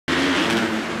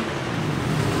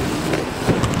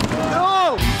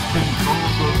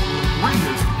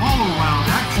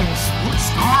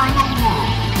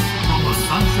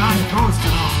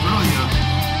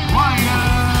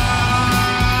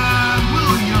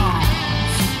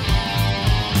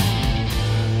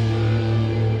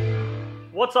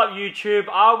What's up YouTube,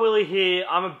 rwilly here.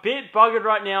 I'm a bit buggered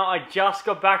right now. I just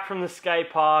got back from the skate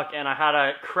park and I had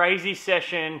a crazy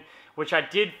session which I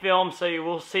did film, so you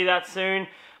will see that soon.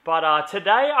 But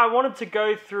today I wanted to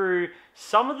go through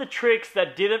some of the tricks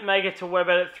that didn't make it to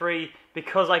WebEdit 3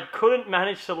 because I couldn't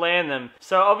manage to land them.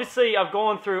 So obviously I've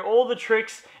gone through all the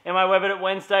tricks in my WebEdit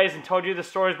Wednesdays and told you the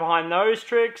stories behind those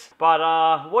tricks. But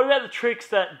what about the tricks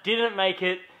that didn't make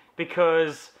it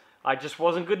because I just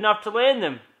wasn't good enough to land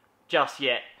them just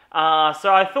yet? So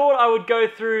I thought I would go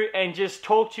through and just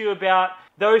talk to you about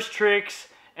those tricks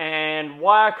and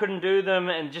why I couldn't do them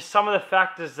and just some of the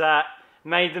factors that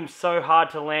made them so hard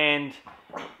to land.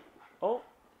 Oh,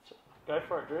 go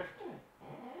for it, Drift.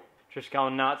 Just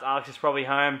going nuts. Alex is probably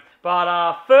home.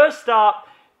 But first up,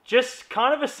 just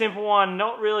kind of a simple one,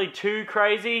 not really too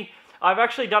crazy. I've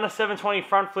actually done a 720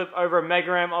 front flip over a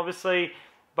mega ramp, obviously,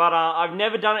 but I've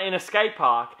never done it in a skate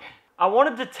park. I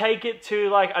wanted to take it to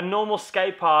like a normal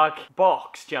skate park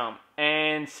box jump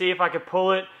and see if I could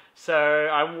pull it. So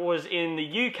I was in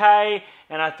the UK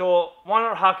and I thought, why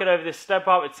not huck it over this step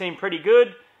up? It seemed pretty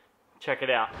good. Check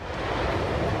it out.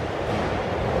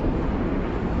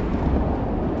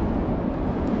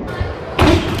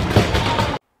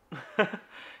 It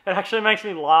actually makes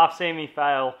me laugh seeing me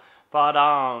fail. But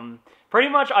pretty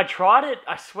much I tried it,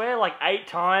 I swear, like 8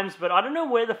 times, but I don't know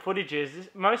where the footage is.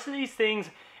 Most of these things,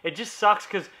 it just sucks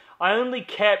because I only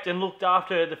kept and looked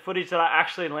after the footage that I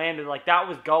actually landed. Like, that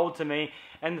was gold to me.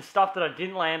 And the stuff that I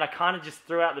didn't land, I kind of just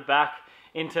threw out the back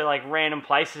into like random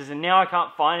places. And now I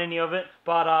can't find any of it.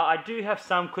 But I do have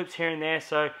some clips here and there.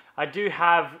 So I do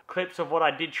have clips of what I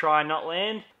did try and not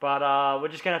land. But we're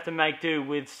just going to have to make do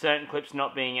with certain clips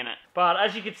not being in it. But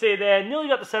as you can see there, nearly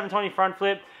got the 720 front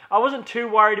flip. I wasn't too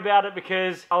worried about it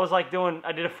because I was like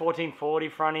I did a 1440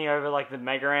 fronty over like the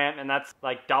mega ramp. And that's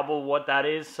like double what that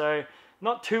is. So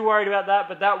not too worried about that,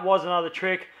 but that was another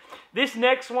trick. This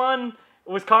next one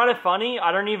was kind of funny.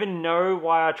 I don't even know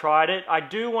why I tried it. I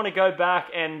do want to go back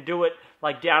and do it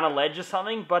like down a ledge or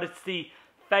something, but it's the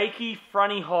fakey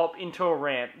fronty hop into a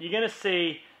ramp. You're going to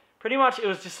see, pretty much it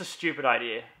was just a stupid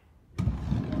idea.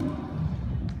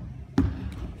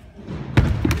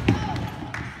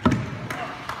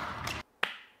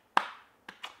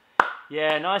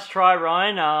 Yeah, nice try,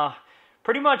 Ryan.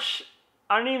 Pretty much,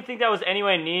 I don't even think that was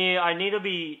anywhere near. I need to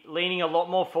be leaning a lot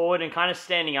more forward and kind of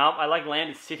standing up. I like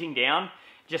landed sitting down,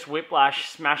 just whiplash,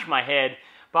 smash my head.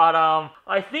 But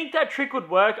I think that trick would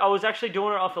work. I was actually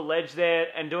doing it off a ledge there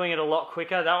and doing it a lot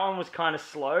quicker. That one was kind of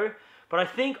slow. But I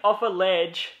think off a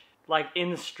ledge, like in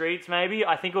the streets maybe,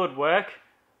 I think it would work.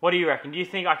 What do you reckon? Do you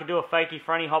think I could do a fakey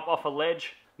fronty hop off a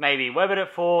ledge? Maybe. WebEdit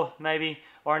 4, maybe.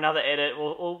 Or another edit.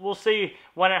 We'll see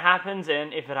when it happens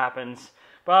and if it happens.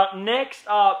 But next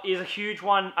up is a huge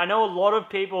one. I know a lot of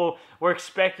people were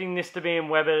expecting this to be in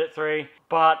WebEdit 3,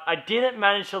 but I didn't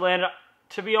manage to land it.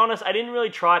 To be honest, I didn't really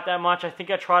try it that much. I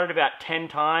think I tried it about 10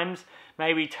 times,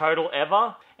 maybe total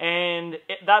ever. And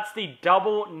that's the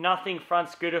double nothing front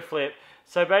scooter flip.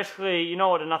 So basically, you know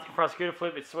what a nothing front scooter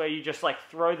flip is? It's where you just like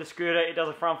throw the scooter, it does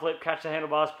a front flip, catch the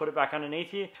handlebars, put it back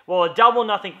underneath you. Well, a double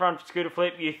nothing front scooter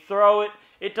flip, you throw it,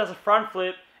 it does a front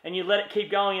flip, and you let it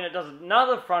keep going and it does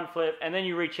another front flip, and then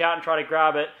you reach out and try to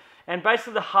grab it. And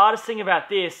basically the hardest thing about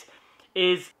this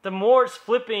is the more it's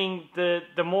flipping,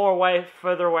 the more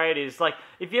further away it is. Like,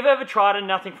 if you've ever tried a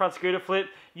nothing front scooter flip,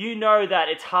 you know that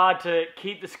it's hard to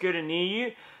keep the scooter near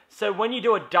you. So when you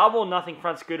do a double nothing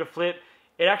front scooter flip,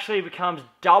 it actually becomes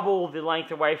double the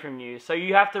length away from you. So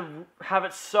you have to have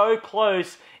it so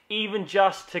close, even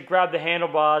just to grab the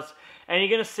handlebars. And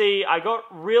you're gonna see, I got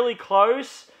really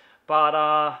close,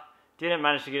 but didn't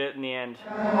manage to get it in the end.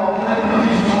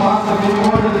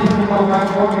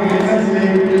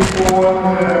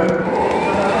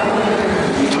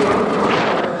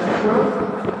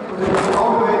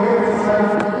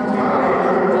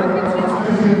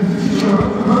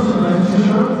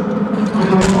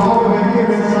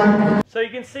 So you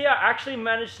can see I actually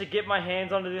managed to get my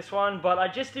hands onto this one, but I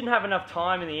just didn't have enough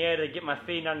time in the air to get my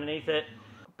feet underneath it.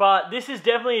 But this is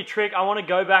definitely a trick I want to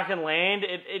go back and land.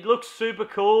 It looks super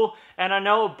cool, and I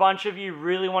know a bunch of you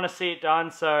really want to see it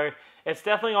done, so it's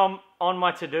definitely on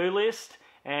my to-do list,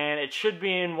 and it should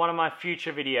be in one of my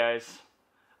future videos.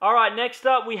 Alright, next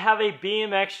up we have a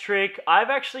BMX trick. I've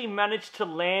actually managed to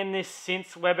land this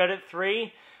since WebEdit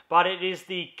 3, but it is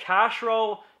the cash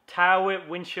roll tail whip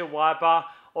windshield wiper,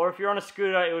 or if you're on a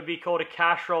scooter, it would be called a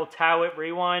cash roll tail whip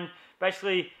rewind.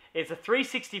 Basically, it's a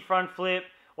 360 front flip,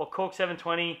 or cork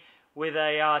 720 with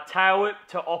a tail whip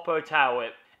to oppo tail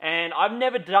whip. And I've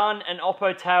never done an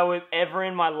oppo tail whip ever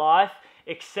in my life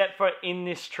except for in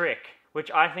this trick, which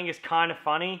I think is kind of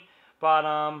funny. But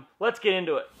let's get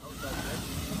into it.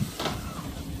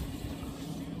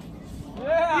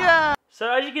 Yeah!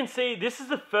 So as you can see, this is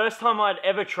the first time I'd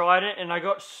ever tried it, and I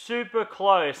got super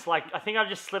close. Like, I think I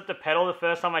just slipped the pedal the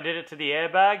first time I did it to the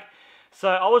airbag. So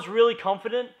I was really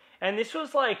confident, and this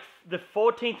was like the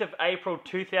 14th of April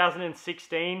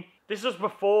 2016. This was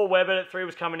before Web Edit 3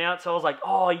 was coming out, so I was like,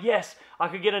 oh yes, I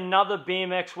could get another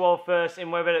BMX world first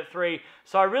in Web Edit 3.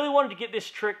 So I really wanted to get this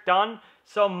trick done.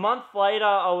 So a month later,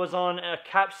 I was on a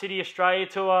Cap City Australia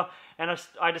tour, and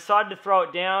I decided to throw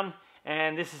it down,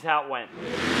 and this is how it went.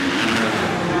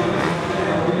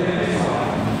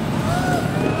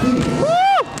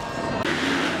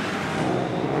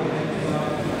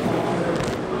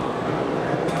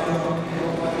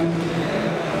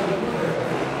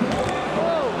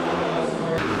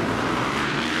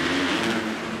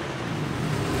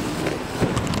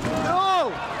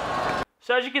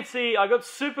 So as you can see, I got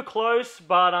super close,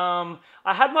 but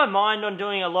I had my mind on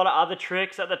doing a lot of other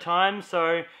tricks at the time,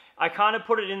 so I kind of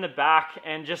put it in the back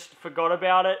and just forgot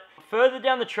about it. Further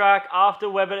down the track, after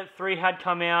Web Edit 3 had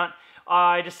come out,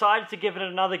 I decided to give it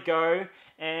another go,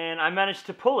 and I managed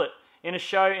to pull it in a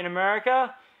show in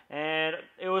America, and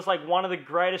it was like one of the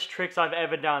greatest tricks I've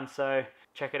ever done, so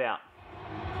check it out.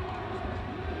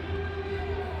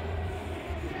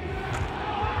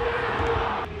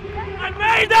 I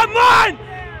made that mine!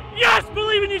 Yes,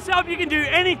 believe in yourself, you can do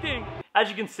anything. As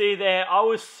you can see there, I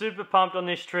was super pumped on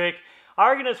this trick. I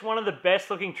reckon it's one of the best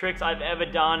looking tricks I've ever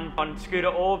done on scooter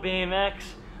or BMX,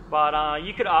 but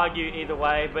you could argue either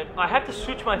way. But I have to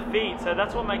switch my feet, so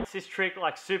that's what makes this trick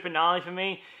like super gnarly for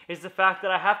me, is the fact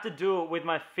that I have to do it with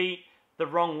my feet the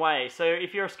wrong way. So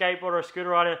if you're a skateboarder or a scooter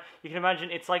rider, you can imagine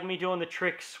it's like me doing the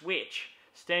trick switch,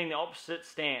 standing the opposite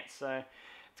stance. So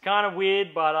it's kind of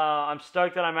weird, but I'm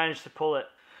stoked that I managed to pull it.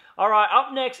 Alright,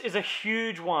 up next is a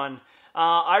huge one.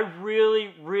 I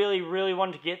really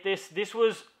wanted to get this. This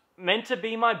was meant to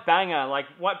be my banger. Like,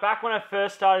 back when I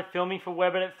first started filming for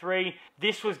Web Edit 3,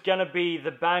 this was gonna be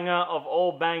the banger of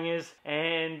all bangers,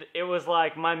 and it was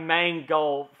like my main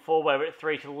goal for Web Edit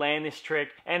 3 to land this trick,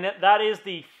 and that is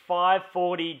the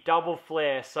 540 double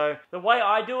flare. So the way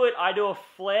I do it, I do a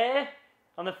flare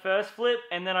on the first flip,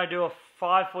 and then I do a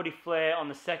 540 flare on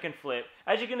the second flip.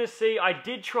 As you're gonna see, I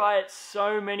did try it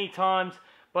so many times,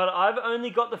 but I've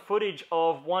only got the footage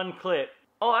of one clip.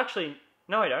 Oh, actually,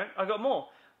 no I don't, I got more.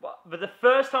 But the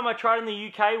first time I tried in the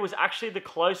UK was actually the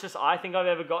closest I think I've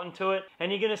ever gotten to it.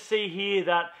 And you're gonna see here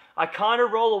that I kind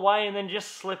of roll away and then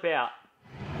just slip out.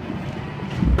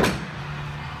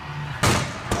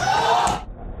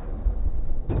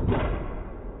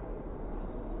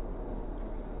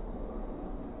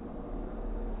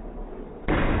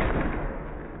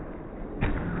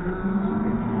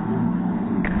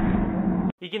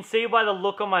 You can see by the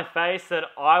look on my face that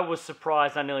I was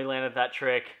surprised I nearly landed that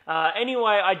trick.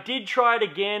 Anyway, I did try it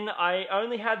again. I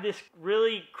only had this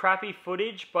really crappy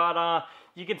footage, but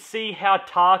you can see how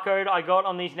tacoed I got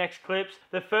on these next clips.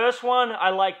 The first one, I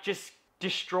like just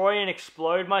destroy and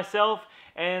explode myself,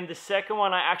 and the second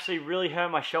one, I actually really hurt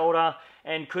my shoulder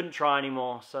and couldn't try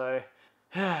anymore, so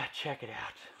check it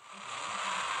out.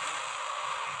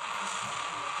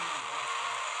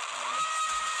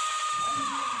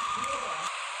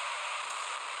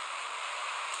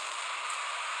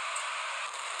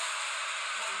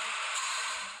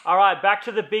 Alright, back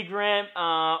to the big ramp.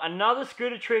 Another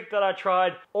scooter trick that I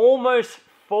tried almost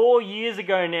 4 years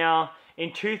ago now,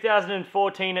 in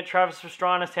 2014 at Travis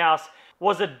Pastrana's house,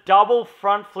 was a double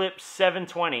front flip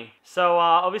 720. So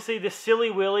obviously the Silly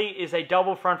Willy is a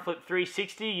double front flip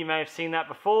 360. You may have seen that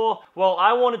before. Well,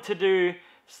 I wanted to do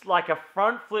like a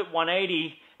front flip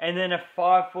 180 and then a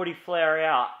 540 flare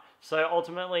out. So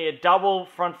ultimately a double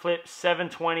front flip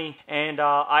 720, and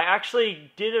I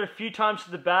actually did it a few times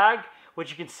to the bag, which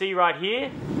you can see right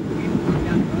here.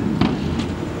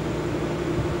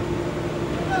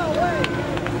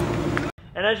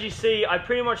 And as you see, I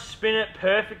pretty much spin it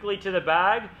perfectly to the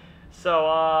bag. So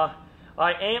I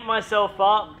amped myself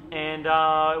up, and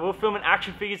we were filming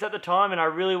action figures at the time, and I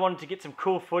really wanted to get some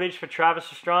cool footage for Travis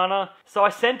Pastrana. So I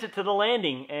sent it to the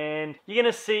landing, and you're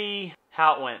gonna see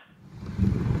how it went.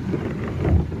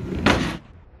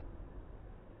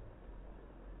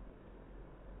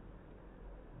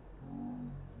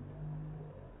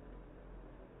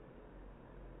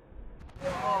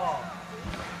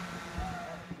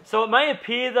 So it may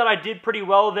appear that I did pretty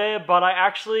well there, but I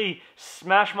actually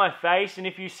smashed my face, and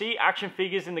if you see action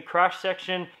figures in the crash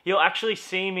section, you'll actually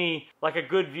see me, like a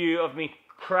good view of me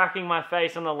cracking my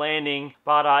face on the landing.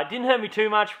 But it didn't hurt me too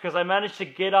much because I managed to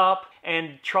get up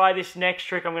and try this next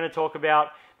trick I'm going to talk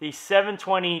about, the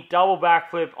 720 double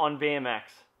backflip on BMX.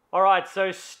 Alright,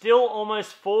 so still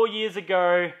almost 4 years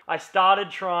ago, I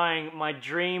started trying my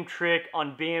dream trick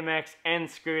on BMX and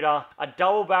scooter, a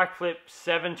double backflip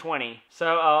 720.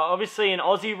 So obviously an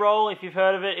Aussie roll, if you've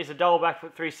heard of it, is a double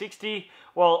backflip 360.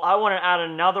 Well, I want to add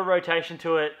another rotation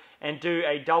to it and do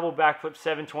a double backflip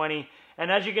 720. And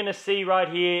as you're going to see right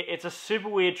here, it's a super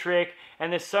weird trick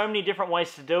and there's so many different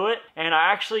ways to do it. And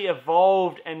I actually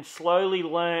evolved and slowly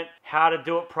learnt how to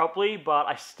do it properly, but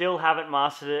I still haven't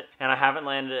mastered it and I haven't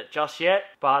landed it just yet.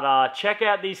 But check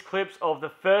out these clips of the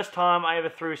first time I ever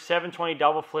threw 720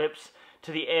 double flips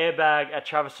to the airbag at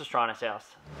Travis Pastrana's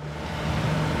house.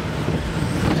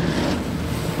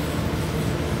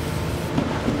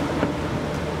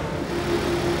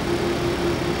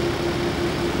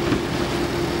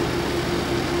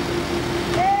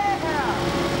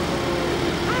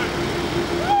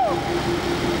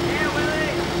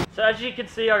 So as you can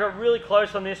see, I got really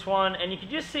close on this one, and you can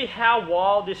just see how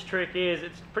wild this trick is.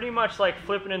 It's pretty much like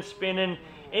flipping and spinning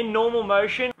in normal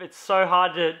motion. It's so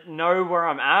hard to know where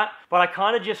I'm at, but I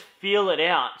kind of just feel it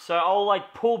out. So I'll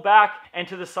like pull back and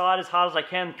to the side as hard as I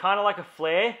can, kind of like a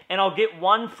flare, and I'll get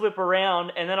one flip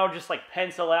around, and then I'll just like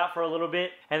pencil out for a little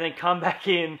bit, and then come back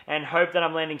in and hope that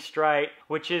I'm landing straight,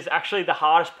 which is actually the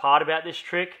hardest part about this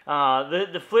trick.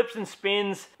 The flips and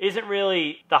spins isn't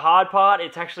really the hard part.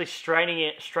 It's actually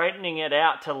straightening it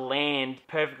out to land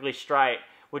perfectly straight,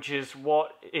 which is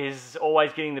what is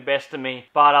always getting the best of me.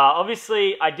 But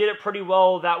obviously I did it pretty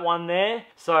well that one there.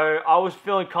 So I was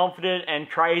feeling confident and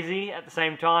crazy at the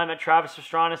same time at Travis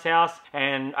Pastrana's house.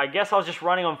 And I guess I was just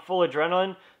running on full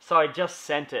adrenaline, so I just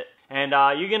sent it. And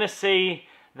you're gonna see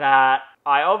that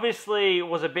I obviously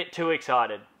was a bit too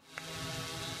excited.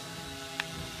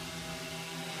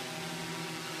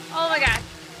 Oh my God.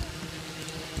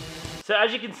 So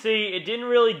as you can see, it didn't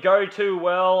really go too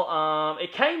well.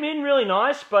 It came in really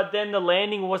nice, but then the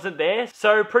landing wasn't there.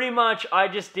 So pretty much I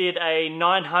just did a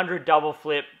 900 double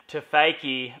flip to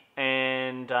fakie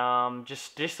and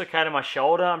just dislocated my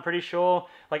shoulder, I'm pretty sure.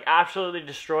 Like absolutely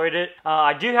destroyed it.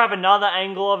 I do have another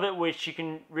angle of it which you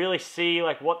can really see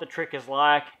like what the trick is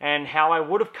like and how I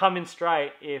would have come in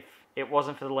straight if it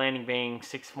wasn't for the landing being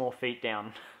 6 more feet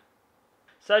down.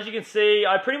 So as you can see,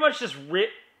 I pretty much just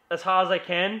rip as hard as I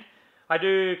can. I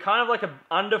do kind of like a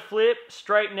underflip,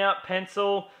 straighten out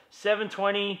pencil,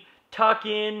 720, tuck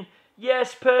in.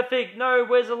 Yes, perfect. No,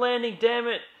 where's the landing? Damn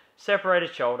it.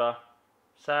 Separated shoulder.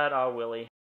 Sad Willie.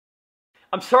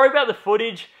 I'm sorry about the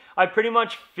footage. I pretty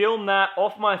much filmed that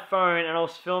off my phone and I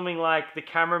was filming like the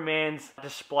cameraman's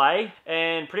display.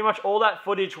 And pretty much all that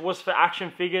footage was for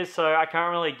action figures, so I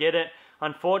can't really get it,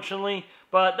 unfortunately.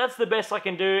 But that's the best I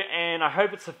can do and I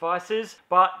hope it suffices.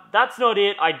 But that's not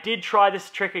it. I did try this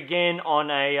trick again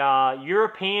on a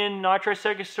European Nitro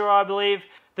Circus tour, I believe.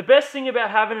 The best thing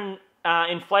about having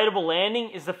an inflatable landing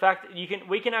is the fact that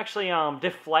we can actually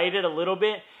deflate it a little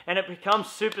bit and it becomes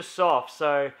super soft.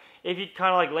 So if you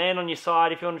kind of like land on your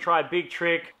side, if you want to try a big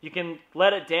trick, you can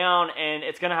let it down and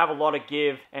it's going to have a lot of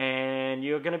give and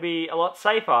you're going to be a lot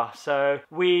safer. So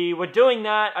we were doing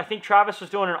that. I think Travis was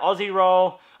doing an Aussie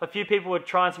roll. A few people were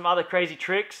trying some other crazy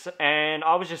tricks and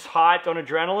I was just hyped on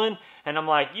adrenaline and I'm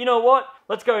like, you know what?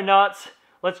 Let's go nuts.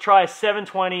 Let's try a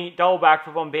 720 double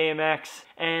backflip on BMX.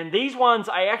 And these ones,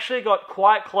 I actually got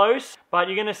quite close, but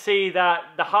you're gonna see that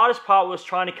the hardest part was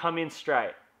trying to come in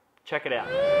straight. Check it out.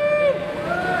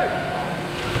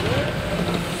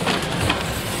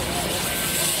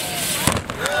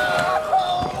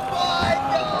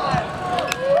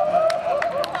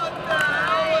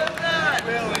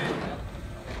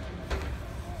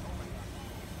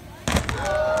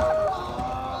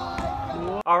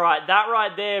 Alright, that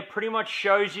right there pretty much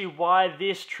shows you why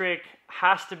this trick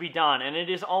has to be done, and it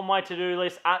is on my to-do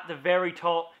list at the very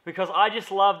top because I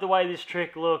just love the way this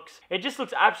trick looks. It just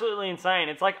looks absolutely insane.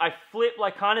 It's like I flip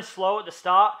like kind of slow at the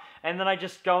start and then I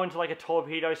just go into like a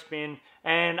torpedo spin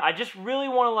and I just really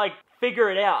want to like figure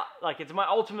it out. Like it's my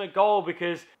ultimate goal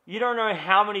because you don't know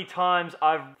how many times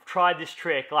I've tried this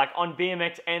trick like on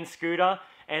BMX and scooter.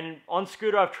 And on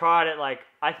scooter, I've tried it like,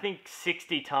 I think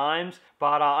 60 times.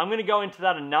 But I'm going to go into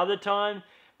that another time.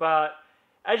 But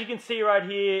as you can see right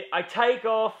here, I take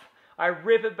off, I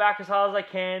rip it back as hard as I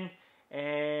can,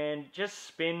 and just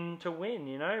spin to win,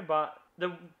 you know. But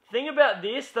the thing about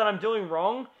this that I'm doing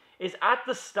wrong is at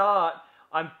the start,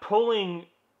 I'm pulling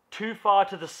too far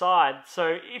to the side.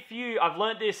 So I've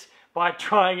learnt this by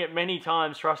trying it many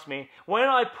times, trust me. When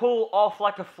I pull off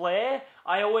like a flare,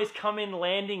 I always come in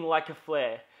landing like a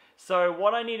flare. So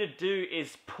what I need to do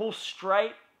is pull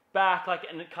straight back like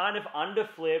and kind of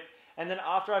underflip, and then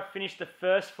after I finish the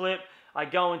first flip, I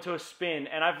go into a spin.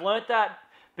 And I've learnt that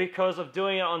because of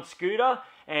doing it on scooter,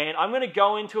 and I'm going to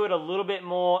go into it a little bit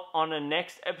more on the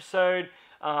next episode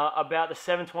about the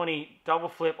 720 double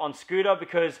flip on scooter,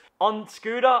 because on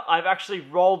scooter I've actually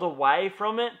rolled away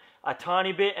from it a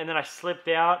tiny bit and then I slipped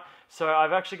out. So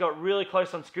I've actually got really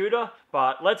close on scooter.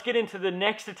 But let's get into the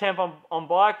next attempt on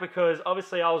bike, because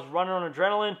obviously I was running on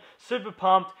adrenaline, super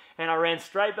pumped, and I ran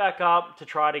straight back up to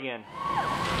try it again.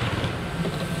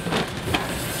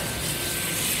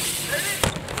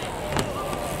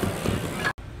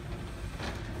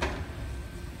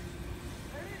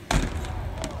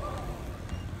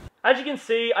 As you can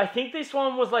see, I think this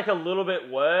one was like a little bit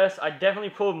worse. I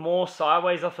definitely pulled more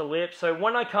sideways off the lip. So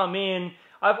when I come in,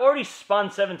 I've already spun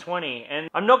 720, and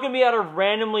I'm not going to be able to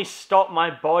randomly stop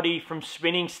my body from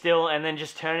spinning still and then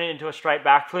just turn it into a straight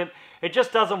backflip. It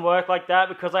just doesn't work like that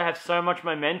because I have so much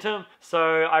momentum.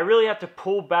 So I really have to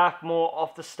pull back more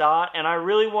off the start, and I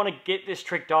really want to get this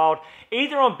trick dialed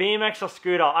either on BMX or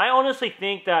scooter. I honestly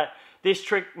think that this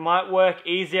trick might work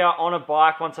easier on a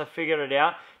bike once I figured it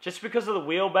out, just because of the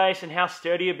wheelbase and how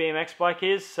sturdy a BMX bike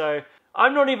is. So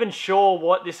I'm not even sure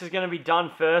what this is going to be done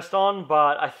first on,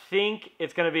 but I think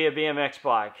it's going to be a BMX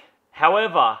bike.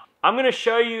 However, I'm going to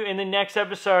show you in the next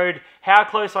episode how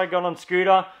close I got on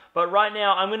scooter, but right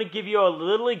now I'm going to give you a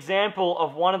little example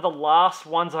of one of the last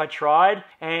ones I tried,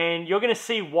 and you're going to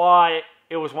see why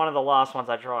it was one of the last ones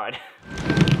I tried.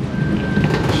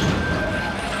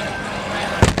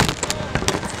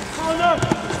 Oh no!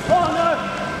 Oh no!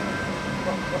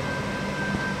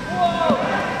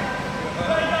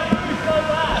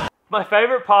 My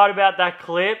favorite part about that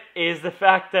clip is the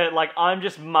fact that like I'm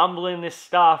just mumbling this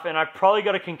stuff and I probably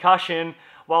got a concussion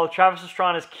while Travis was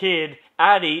trying his kid.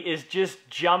 Addie is just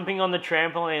jumping on the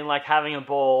trampoline like having a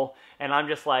ball, and I'm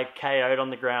just like KO'd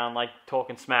on the ground like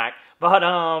talking smack. But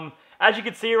as you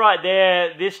can see right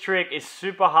there, this trick is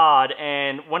super hard,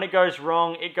 and when it goes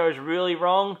wrong, it goes really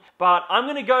wrong. But I'm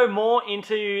going to go more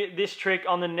into this trick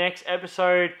on the next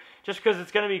episode, just because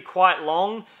it's going to be quite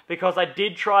long, because I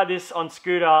did try this on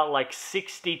scooter like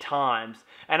 60 times.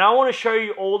 And I want to show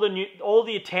you all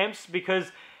the attempts,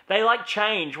 because they like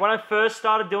change. When I first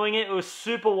started doing it, it was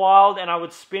super wild, and I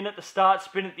would spin at the start,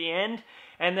 spin at the end.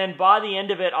 And then by the end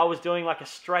of it, I was doing like a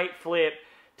straight flip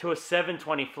to a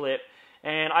 720 flip.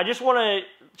 And I just want to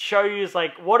show you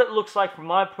like what it looks like from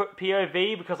my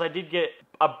POV, because I did get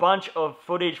a bunch of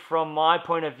footage from my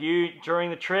point of view during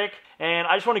the trick, and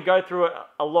I just want to go through it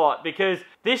a lot, because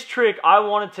this trick I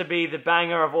wanted to be the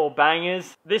banger of all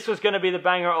bangers. This was going to be the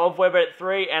banger of Web Edit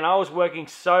 3, and I was working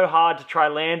so hard to try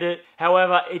land it.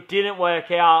 However, it didn't work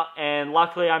out, and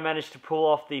luckily I managed to pull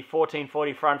off the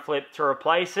 1440 front flip to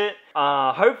replace it.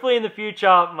 Hopefully in the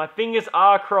future, my fingers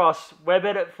are crossed, Web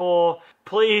Edit 4,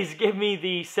 please give me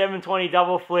the 720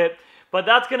 double flip. But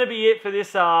that's going to be it for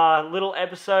this little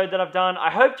episode that I've done. I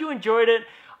hope you enjoyed it.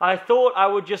 I thought I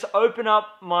would just open up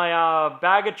my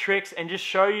bag of tricks and just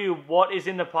show you what is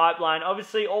in the pipeline.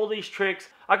 Obviously, all these tricks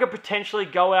I could potentially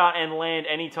go out and land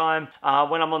anytime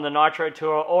when I'm on the Nitro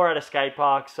Tour or at a skate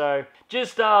park. So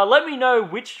just let me know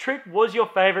which trick was your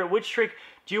favorite. Which trick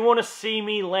do you want to see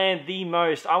me land the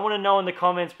most? I want to know in the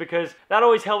comments, because that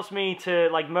always helps me to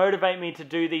like motivate me to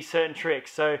do these certain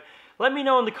tricks. So let me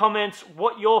know in the comments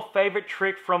what your favorite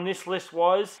trick from this list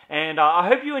was. And I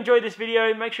hope you enjoyed this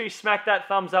video. Make sure you smack that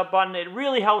thumbs up button. It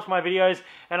really helps my videos,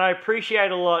 and I appreciate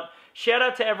it a lot. Shout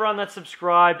out to everyone that's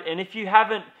subscribed. And if you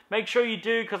haven't, make sure you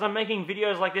do, because I'm making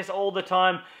videos like this all the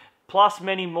time, plus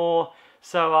many more.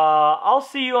 So I'll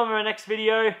see you on my next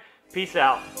video. Peace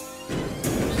out.